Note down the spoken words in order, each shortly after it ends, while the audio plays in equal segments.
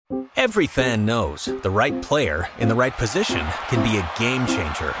Every fan knows the right player in the right position can be a game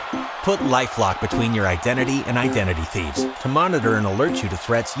changer. Put LifeLock between your identity and identity thieves to monitor and alert you to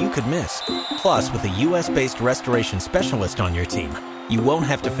threats you could miss. Plus, with a U.S.-based restoration specialist on your team, you won't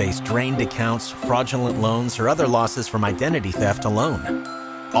have to face drained accounts, fraudulent loans, or other losses from identity theft alone.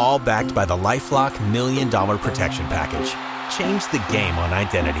 All backed by the LifeLock $1 Million Protection Package. Change the game on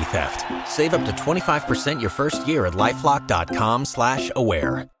identity theft. Save up to 25% your first year at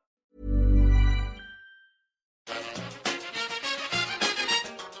LifeLock.com/aware.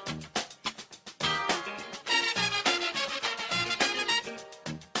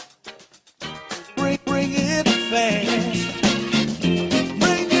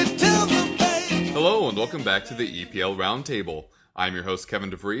 Hello and welcome back to the EPL Roundtable. I'm your host,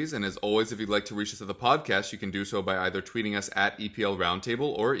 Kevin DeVries, and as always, if you'd like to reach us at the podcast, you can do so by either tweeting us at EPL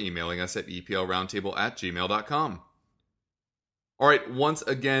Roundtable or emailing us at eplroundtable@gmail.com. All right, once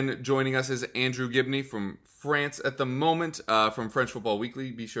again, joining us is Andrew Gibney from France at the moment, from French Football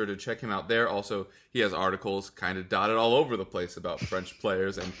Weekly. Be sure to check him out there. Also, he has articles kind of dotted all over the place about French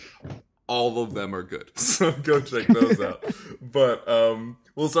players, and all of them are good. So go check those out. But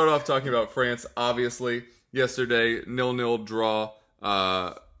we'll start off talking about France, obviously. Yesterday, 0-0 draw,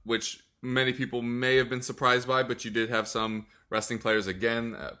 which many people may have been surprised by, but you did have some resting players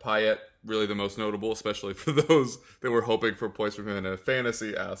again. Payet, really the most notable, especially for those that were hoping for points from him in a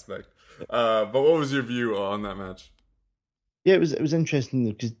fantasy aspect. But what was your view on that match? Yeah, it was interesting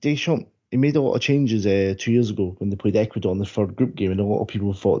because Deschamps, he made a lot of changes 2 years ago when they played Ecuador in the third group game, and a lot of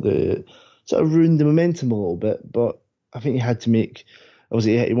people thought that it sort of ruined the momentum a little bit, but I think he had to make...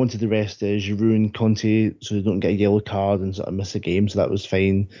 Obviously, he wanted to rest Giroud and Conte so they don't get a yellow card and sort of miss a game, so that was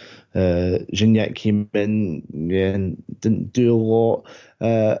fine. Gignac came in and didn't do a lot.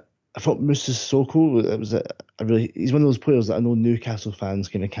 I thought Moussa Sissoko, he's one of those players that I know Newcastle fans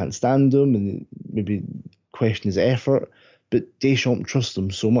kind of can't stand him and maybe question his effort, but Deschamps trusts him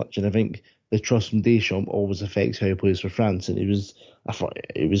so much, and I think the trust from Deschamps always affects how he plays for France, and I thought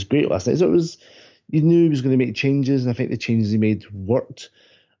it was great last night. So you knew he was going to make changes, and I think the changes he made worked.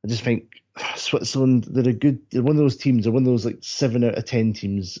 I just think Switzerland, they're one of those teams, they're one of those like 7 out of 10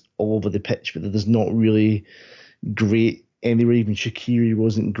 teams all over the pitch, but there's not really great anywhere. Even Shaqiri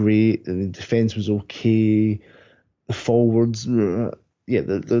wasn't great, and the defence was okay. The forwards, they're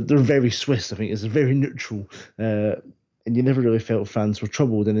very Swiss, I think. It's very neutral. And you never really felt France were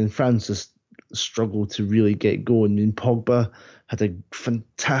troubled, and then France just struggled to really get going. I mean, Pogba had a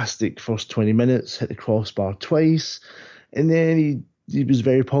fantastic first 20 minutes, hit the crossbar twice, and then he was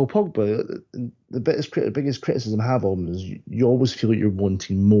very Paul Pogba. The biggest criticism I have of him is you always feel like you're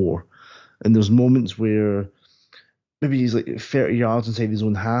wanting more. And there's moments where maybe he's like 30 yards inside his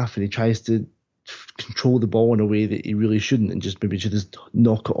own half and he tries to control the ball in a way that he really shouldn't, and just maybe should just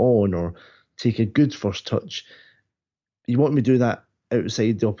knock it on or take a good first touch. You want me to do that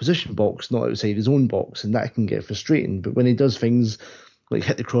outside the opposition box, not outside his own box, and that can get frustrating. But when he does things like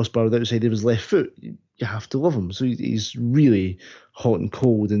hit the crossbar with outside of his left foot, you have to love him. So he's really hot and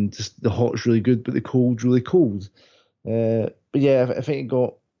cold, and just the hot's really good, but the cold's really cold. But yeah, I think it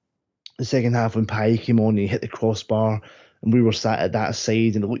got the second half when Payet came on, he hit the crossbar, and we were sat at that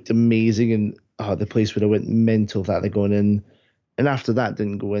side, and it looked amazing, and the place would have went mental if that had gone in. And after that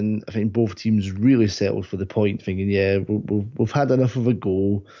didn't go in, I think both teams really settled for the point, thinking, yeah, we've had enough of a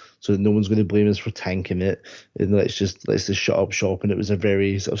goal, so that no one's going to blame us for tanking it, and let's just shut up shop. And it was a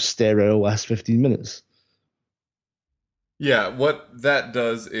very sort of sterile last 15 minutes. Yeah, what that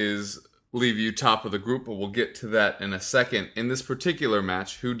does is leave you top of the group, but we'll get to that in a second. In this particular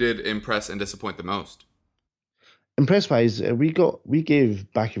match, who did impress and disappoint the most? Impress-wise, we gave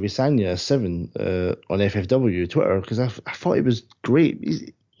Bakary Sagna a 7 on FFW Twitter, because I thought he was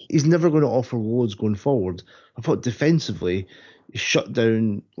great. He's never going to offer loads going forward. I thought defensively, he shut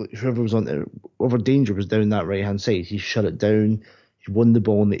down whoever danger was down that right-hand side. He shut it down. He won the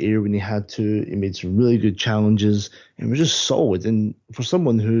ball in the air when he had to. He made some really good challenges, and was just solid. And for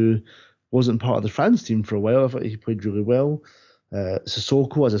someone who wasn't part of the France team for a while, I thought he played really well.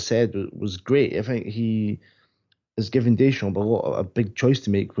 Sissoko, as I said, was great. I think he has given Deschamps a big choice to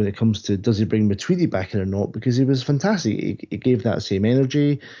make when it comes to does he bring Matuidi back in or not, because he was fantastic. He gave that same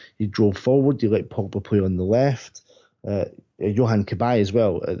energy. He drove forward. He let Pogba play on the left. Yohan Cabaye as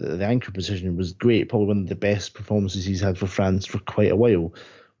well, the anchor position, was great. Probably one of the best performances he's had for France for quite a while.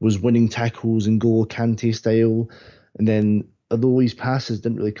 Was winning tackles in N'Golo Kante style. And then, although his passes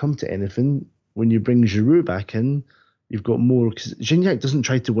didn't really come to anything, when you bring Giroud back in, you've got more, because Gignac doesn't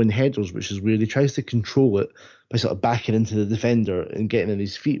try to win headers, which is weird. He tries to control it by sort of backing into the defender and getting on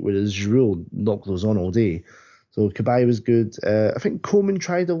his feet, whereas Giroud knocked those on all day. So Kabay was good. I think Coman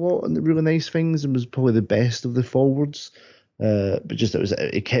tried a lot and really nice things and was probably the best of the forwards. But just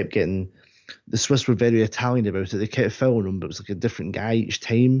it kept getting. The Swiss were very Italian about it. They kept fouling him, but it was like a different guy each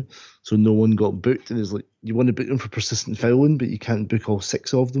time, so no one got booked. And it's like you want to book them for persistent fouling, but you can't book all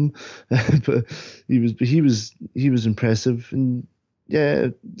 6 of them. But he was impressive, and yeah,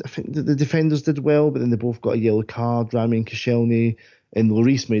 I think the defenders did well, but then they both got a yellow card. Rami and Koscielny, and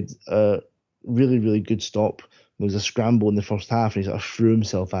Lloris made a really, really good stop. There was a scramble in the first half, and he sort of threw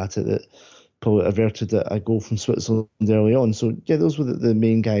himself at it that probably averted a goal from Switzerland early on. So yeah, those were the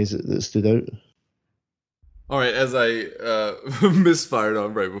main guys that stood out. All right, as I misfired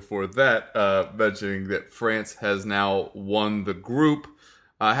on right before that, mentioning that France has now won the group.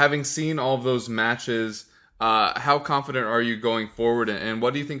 Having seen all of those matches, how confident are you going forward, and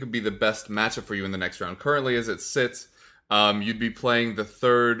what do you think would be the best matchup for you in the next round? Currently, as it sits, you'd be playing the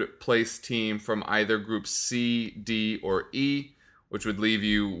third place team from either group C, D, or E, which would leave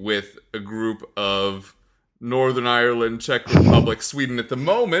you with a group of Northern Ireland, Czech Republic, Sweden at the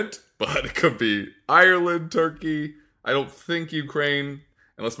moment, but it could be Ireland, Turkey, I don't think Ukraine,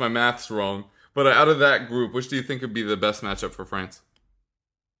 unless my math's wrong. But out of that group, which do you think would be the best matchup for France?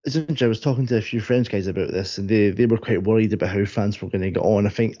 It's interesting. I was talking to a few French guys about this, and they were quite worried about how France were going to get on.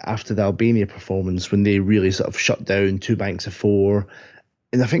 I think after the Albania performance, when they really sort of shut down 2 banks of 4,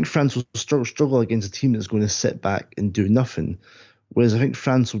 and I think France will struggle against a team that's going to sit back and do nothing. Whereas I think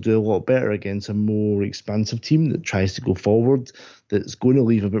France will do a lot better against a more expansive team that tries to go forward, that's going to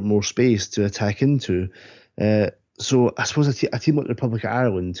leave a bit more space to attack into. So I suppose a team like the Republic of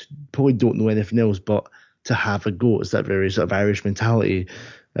Ireland probably don't know anything else but to have a go. It's that very sort of Irish mentality.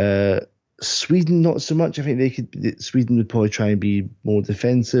 Sweden, not so much. I think Sweden would probably try and be more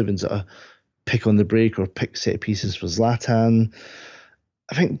defensive and sort of pick on the break or pick set pieces for Zlatan.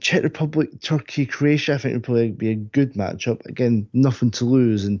 I think Czech Republic, Turkey, Croatia, I think would probably be a good matchup. Again, nothing to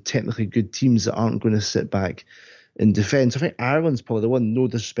lose and technically good teams that aren't going to sit back in defence. I think Ireland's probably the one, no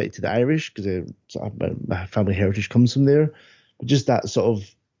disrespect to the Irish, because my family heritage comes from there. But just that sort of,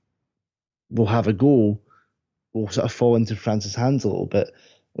 we'll have a goal, will sort of fall into France's hands a little bit.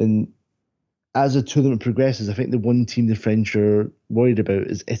 And as the tournament progresses, I think the one team the French are worried about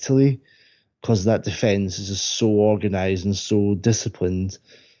is Italy, because that defence is just so organised and so disciplined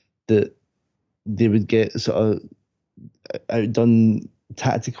that they would get sort of outdone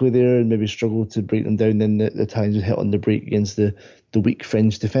tactically there and maybe struggle to break them down. Then the Italians would hit on the break against the weak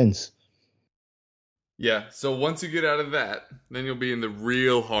French defence. Yeah, so once you get out of that, then you'll be in the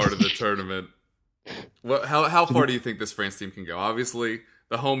real heart of the tournament. How far do you think this France team can go? Obviously,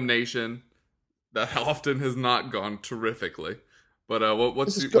 the home nation, that often has not gone terrifically. But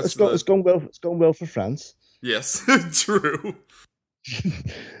it's gone well. It's gone well for France. Yes, true.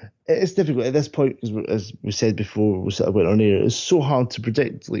 It's difficult at this point because, as we said before, we sort of went on air. It's so hard to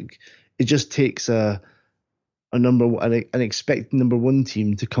predict. Like, it just takes an expected number 1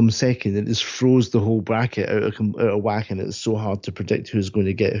 team to come second, and it just throws the whole bracket out of whack, and it's so hard to predict who's going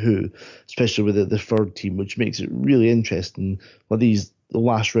to get who, especially with the third team, which makes it really interesting. Well, the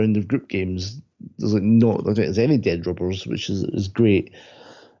last round of group games, I don't think there's any dead rubbers, which is great.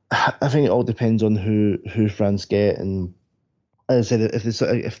 I think it all depends on who France get, and as I said,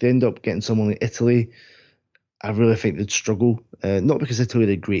 if they end up getting someone like Italy, I really think they'd struggle. Not because Italy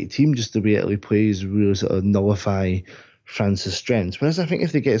are a great team, just the way Italy plays really sort of nullify France's strengths. Whereas I think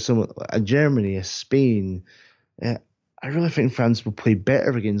if they get someone like a Germany, a Spain, I really think France will play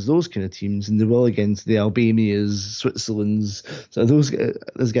better against those kind of teams than they will against the Albanias, Switzerlands, so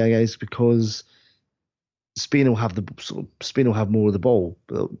those guys, because Spain will have more of the ball,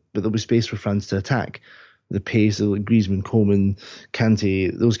 but there'll be space for France to attack. The pace of like Griezmann, Coman,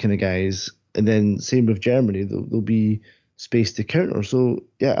 Kante, those kind of guys, and then same with Germany, there'll be space to counter. So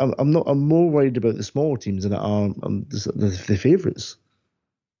yeah, I'm more worried about the smaller teams than I am the favourites.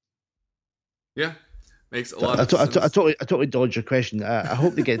 Yeah. Makes a lot of sense. I totally dodged your question. I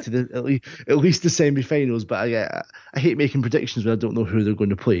hope they get to at least the semi-finals, but I hate making predictions when I don't know who they're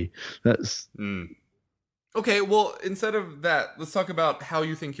going to play. That's Okay, well, instead of that, let's talk about how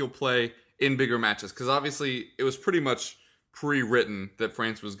you think you'll play in bigger matches, because obviously it was pretty much pre-written that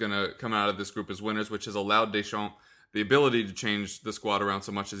France was going to come out of this group as winners, which has allowed Deschamps the ability to change the squad around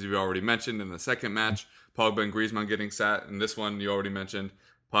so much, as you've already mentioned in the second match. Pogba and Griezmann getting sat, and this one you already mentioned.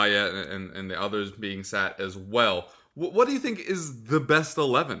 Payet and the others being sat as well. What do you think is the best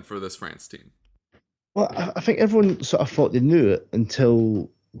 11 for this France team? Well, I think everyone sort of thought they knew it until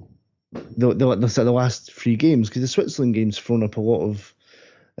the last 3 games, because the Switzerland game's thrown up a lot of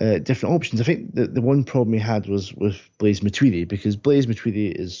different options. I think the one problem he had was with Blaise Matuidi, because Blaise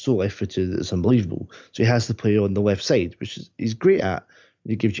Matuidi is so left-footed that it's unbelievable. So he has to play on the left side, which he's great at.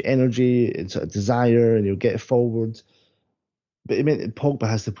 He gives you energy and sort of desire, and he'll get it forward. But it meant that Pogba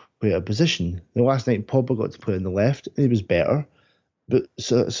has to play a position. The last night, Pogba got to play on the left, and he was better. But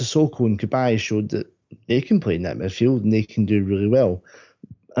Sissoko and Cabaye showed that they can play in that midfield, and they can do really well.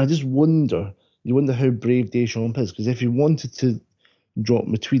 I just wonder, how brave Deschamps is, because if he wanted to drop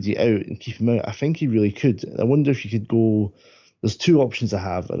Matuidi out and keep him out, I think he really could. I wonder if you could go. There's two options I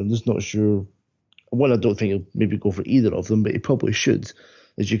have, and I'm just not sure. One, I don't think he'll maybe go for either of them, but he probably should.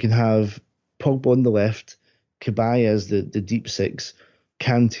 Is you can have Pogba on the left, Cabaye as the deep six,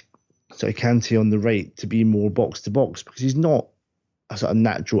 Kante on the right to be more box to box, because he's not a sort of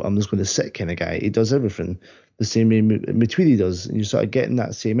natural, I'm just going to sit kind of guy. He does everything the same way Matuidi does, and you're sort of getting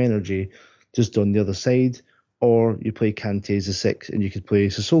that same energy just on the other side. Or you play Kante as a six, and you could play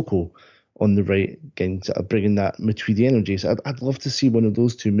Sissoko on the right, again, sort of bringing that Matuidi energy. So I'd love to see one of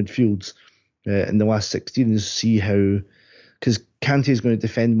those two midfields in the last 16 and see how, because Kante is going to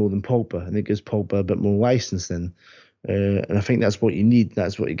defend more than Pogba, and it gives Pogba a bit more license then. And I think that's what you need.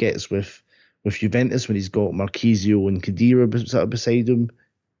 That's what he gets with Juventus when he's got Marchisio and Khedira sort of beside him.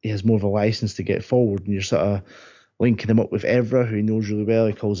 He has more of a license to get forward, and you're sort of linking him up with Evra, who he knows really well.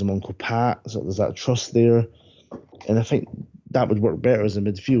 He calls him Uncle Pat, so there's that trust there. And I think that would work better as a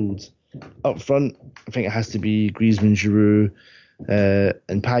midfield. Up front, I think it has to be Griezmann, Giroud,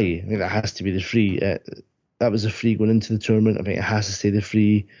 and Payet. I think that has to be the three. That was the three going into the tournament. I think it has to stay the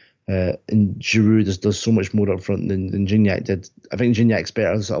three. And Giroud does so much more up front than Gignac did. I think Gignac's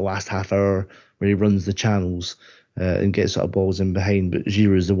better in the sort of last half hour where he runs the channels and gets sort of balls in behind. But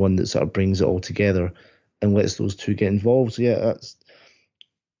Giroud is the one that sort of brings it all together and lets those two get involved. So yeah, that's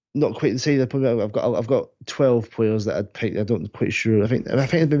not quite the same. I've got 12 players that I'd pick. I don't quite sure. I think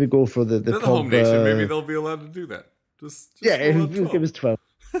I'd maybe go for the Pogba. Home nation. Maybe they'll be allowed to do that. Just give us 12.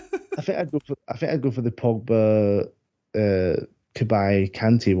 I think I'd go for the Pogba, Cabaye,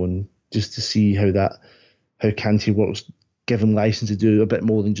 Kante one, just to see how Kante works, given license to do a bit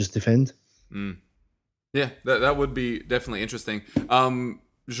more than just defend. Yeah, that would be definitely interesting.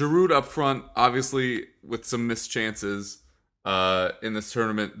 Giroud up front, obviously with some missed chances in this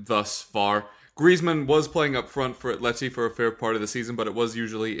tournament thus far. Griezmann was playing up front for Atleti for a fair part of the season, but it was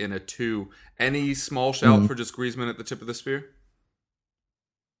usually in a 2. Any small shout for just Griezmann at the tip of the spear?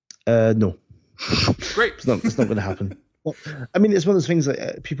 No. Great. It's not going to happen. Well, I mean, it's one of those things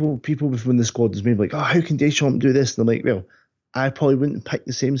that people within the squad is maybe like, oh, how can Deschamps do this? And I'm like, well, I probably wouldn't pick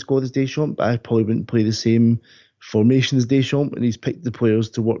the same squad as Deschamps, but I probably wouldn't play the same formation as Deschamps, and he's picked the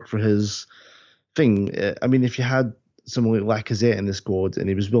players to work for his thing. I mean, if you had someone like Lacazette in the squad and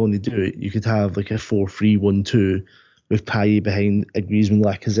he was willing to do it, you could have like a 4-3-1-2 with Payet behind a Griezmann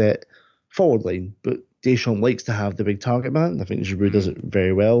Lacazette forward line. But Deschamps likes to have the big target man. I think Giroud does it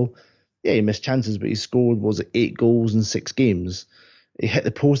very well. Yeah, he missed chances, but he scored, 8 goals in 6 games. He hit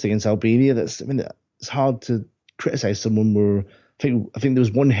the post against Albania. It's hard to criticise someone where I think there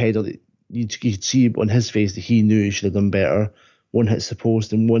was one header that you could see on his face that he knew he should have done better. One hits the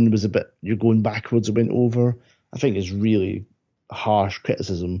post and one was a bit, you're going backwards, it went over. I think it's really harsh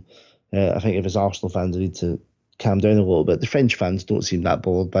criticism. I think if it's Arsenal fans, they need to calm down a little bit. The French fans don't seem that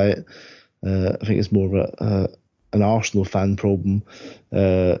bothered by it. I think it's more of an Arsenal fan problem.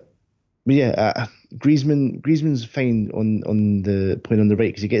 But yeah, Griezmann's fine on the playing on the right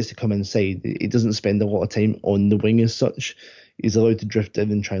because he gets to come inside. He doesn't spend a lot of time on the wing as such. He's allowed to drift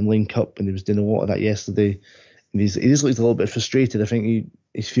in and try and link up, and he was doing a lot of that yesterday. And he just looked a little bit frustrated. I think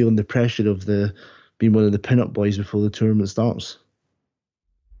he's feeling the pressure of being one of the pin-up boys before the tournament starts.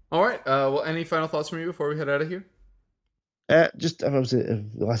 All right. Well, any final thoughts from you before we head out of here? Just obviously,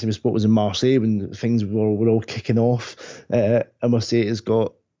 the last time we spoke was in Marseille when things were all kicking off. I must say it's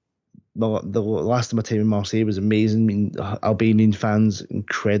got. The last of my time in Marseille was amazing. I mean, Albanian fans,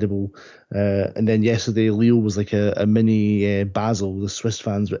 incredible. And then yesterday, Lille was like a mini Basel. The Swiss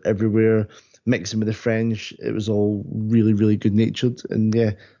fans were everywhere, mixing with the French. It was all really, really good-natured. And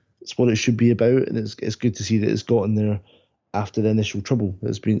yeah, it's what it should be about. And it's good to see that it's gotten there after the initial trouble.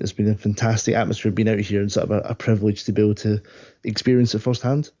 It's been a fantastic atmosphere being out here and sort of a privilege to be able to experience it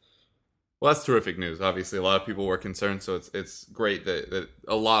firsthand. Well, that's terrific news. Obviously, a lot of people were concerned, so it's great that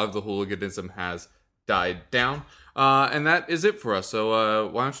a lot of the hooliganism has died down. And that is it for us. So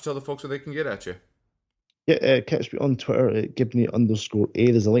why don't you tell the folks where they can get at you? Yeah, catch me on Twitter at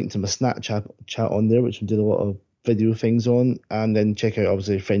Gibney_A. There's a link to my Snapchat chat on there, which I'm doing a lot of video things on. And then check out,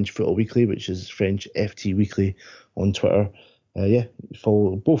 obviously, French Football Weekly, which is French FT Weekly on Twitter. yeah,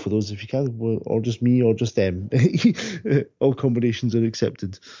 follow both of those if you can, or just me or just them. All combinations are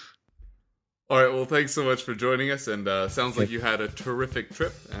accepted. All right, well, thanks so much for joining us, and sounds like you had a terrific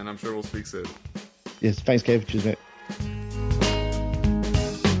trip, and I'm sure we'll speak soon. Yes, thanks, Kev. Cheers, mate.